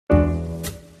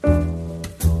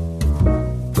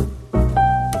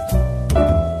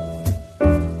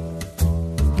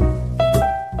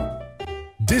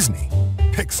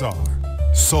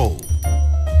Pixar, Soul,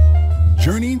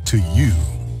 Journey to You.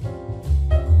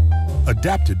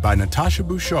 Adapted by Natasha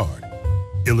Bouchard.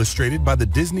 Illustrated by the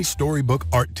Disney Storybook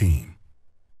art team.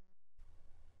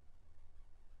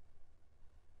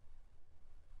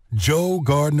 Joe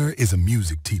Gardner is a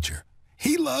music teacher.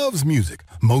 He loves music.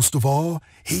 Most of all,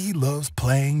 he loves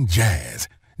playing jazz.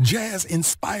 Jazz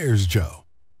inspires Joe.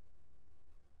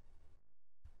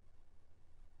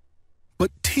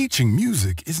 But teaching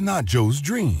music is not Joe's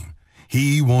dream.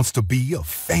 He wants to be a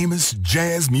famous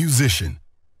jazz musician.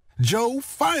 Joe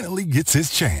finally gets his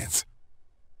chance.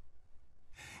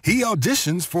 He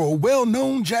auditions for a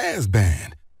well-known jazz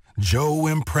band. Joe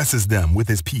impresses them with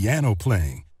his piano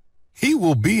playing. He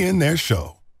will be in their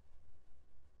show.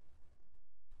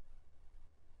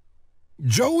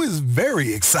 Joe is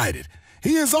very excited.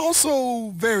 He is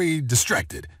also very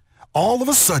distracted. All of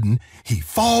a sudden, he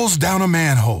falls down a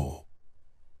manhole.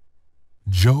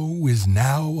 Joe is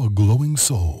now a glowing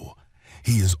soul.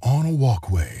 He is on a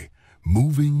walkway,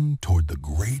 moving toward the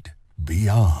great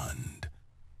beyond.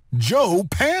 Joe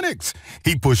panics.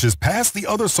 He pushes past the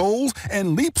other souls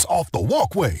and leaps off the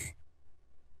walkway.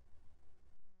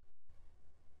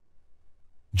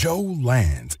 Joe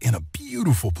lands in a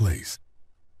beautiful place.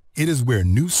 It is where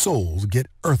new souls get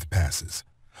Earth passes.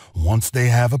 Once they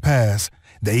have a pass,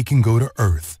 they can go to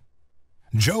Earth.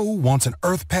 Joe wants an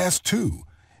Earth pass too.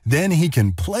 Then he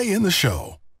can play in the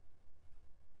show.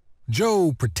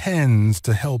 Joe pretends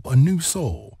to help a new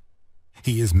soul.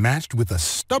 He is matched with a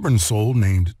stubborn soul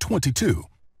named 22,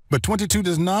 but 22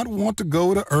 does not want to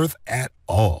go to Earth at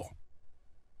all.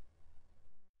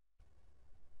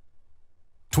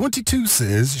 22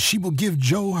 says she will give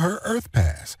Joe her Earth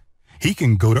pass. He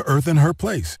can go to Earth in her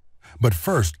place, but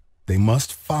first they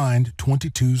must find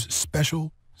 22's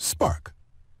special spark.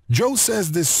 Joe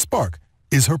says this spark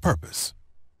is her purpose.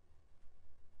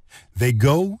 They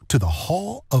go to the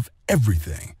Hall of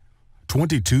Everything.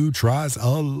 22 tries a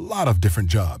lot of different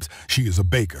jobs. She is a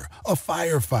baker, a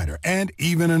firefighter, and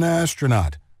even an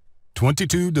astronaut.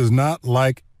 22 does not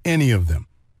like any of them.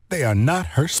 They are not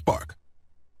her spark.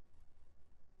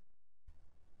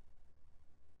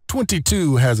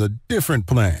 22 has a different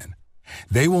plan.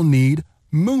 They will need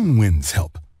Moonwind's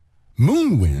help.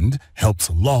 Moonwind helps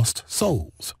lost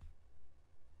souls.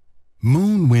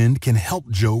 Moonwind can help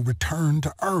Joe return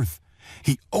to Earth.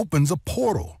 He opens a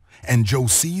portal, and Joe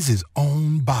sees his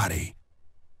own body.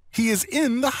 He is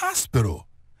in the hospital.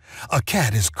 A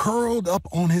cat is curled up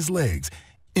on his legs.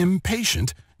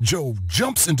 Impatient, Joe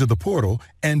jumps into the portal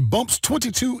and bumps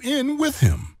 22 in with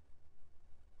him.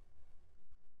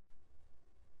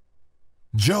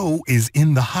 Joe is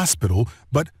in the hospital,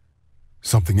 but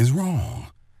something is wrong.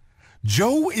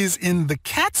 Joe is in the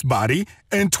cat's body,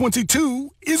 and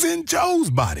 22 is in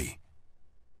Joe's body.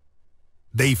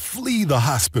 They flee the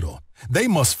hospital. They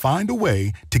must find a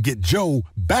way to get Joe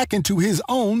back into his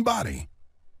own body.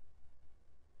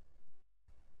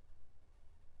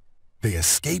 They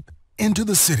escape into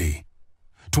the city.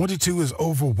 22 is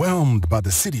overwhelmed by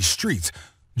the city streets.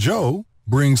 Joe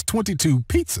brings 22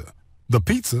 pizza. The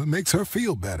pizza makes her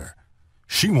feel better.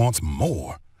 She wants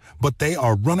more. But they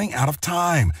are running out of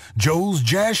time. Joe's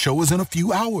jazz show is in a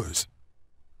few hours.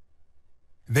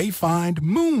 They find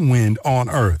Moonwind on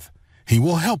Earth. He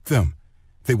will help them.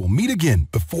 They will meet again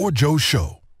before Joe's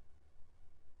show.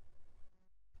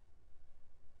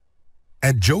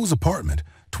 At Joe's apartment,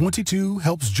 22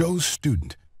 helps Joe's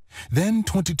student. Then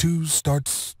 22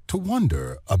 starts to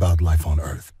wonder about life on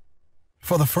Earth.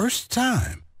 For the first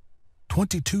time,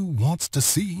 22 wants to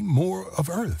see more of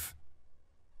Earth.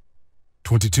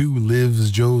 22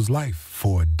 lives Joe's life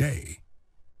for a day.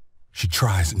 She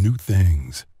tries new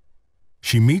things.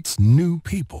 She meets new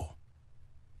people.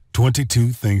 22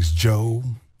 thinks Joe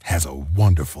has a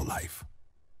wonderful life.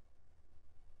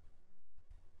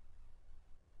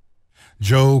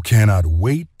 Joe cannot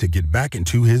wait to get back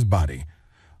into his body,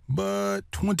 but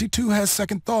 22 has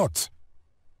second thoughts.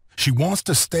 She wants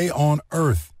to stay on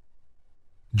Earth.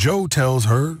 Joe tells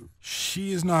her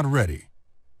she is not ready.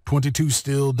 22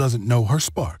 still doesn't know her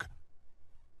spark.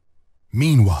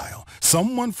 Meanwhile,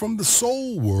 someone from the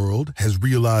soul world has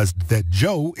realized that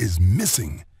Joe is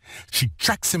missing. She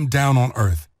tracks him down on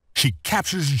Earth. She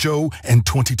captures Joe and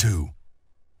 22.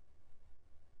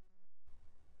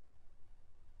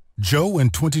 Joe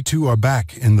and 22 are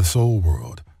back in the soul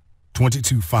world.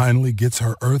 22 finally gets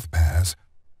her Earth pass,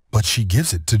 but she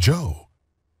gives it to Joe.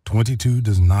 22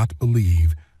 does not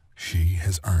believe she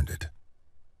has earned it.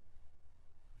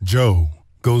 Joe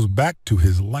goes back to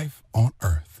his life on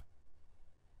Earth.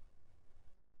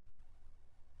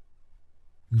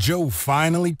 Joe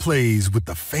finally plays with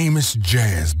the famous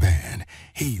jazz band.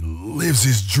 He lives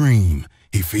his dream.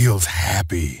 He feels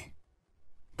happy.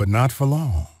 But not for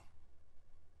long.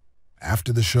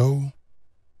 After the show,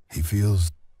 he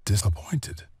feels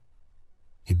disappointed.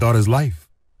 He thought his life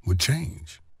would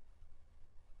change.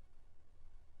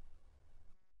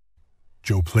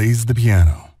 Joe plays the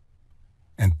piano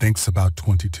and thinks about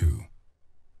 22.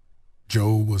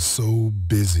 Joe was so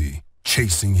busy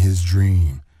chasing his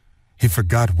dream, he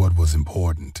forgot what was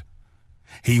important.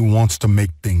 He wants to make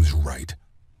things right.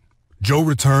 Joe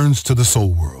returns to the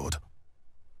soul world.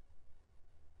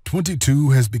 22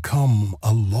 has become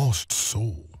a lost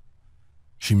soul.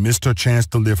 She missed her chance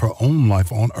to live her own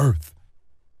life on Earth.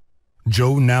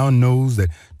 Joe now knows that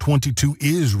 22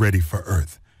 is ready for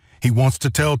Earth. He wants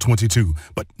to tell 22,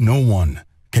 but no one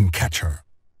can catch her.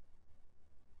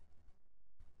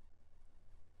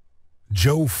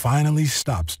 Joe finally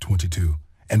stops 22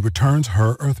 and returns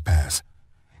her Earth pass.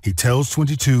 He tells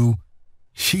 22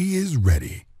 she is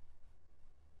ready.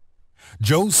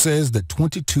 Joe says that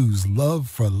 22's love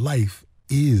for life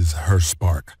is her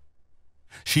spark.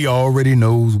 She already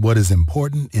knows what is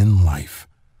important in life.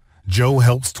 Joe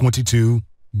helps 22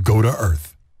 go to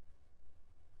Earth.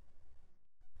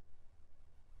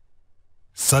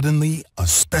 Suddenly, a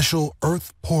special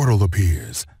Earth portal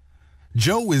appears.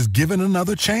 Joe is given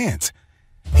another chance.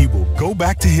 He will go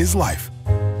back to his life.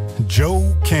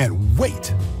 Joe can't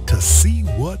wait to see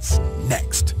what's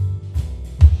next.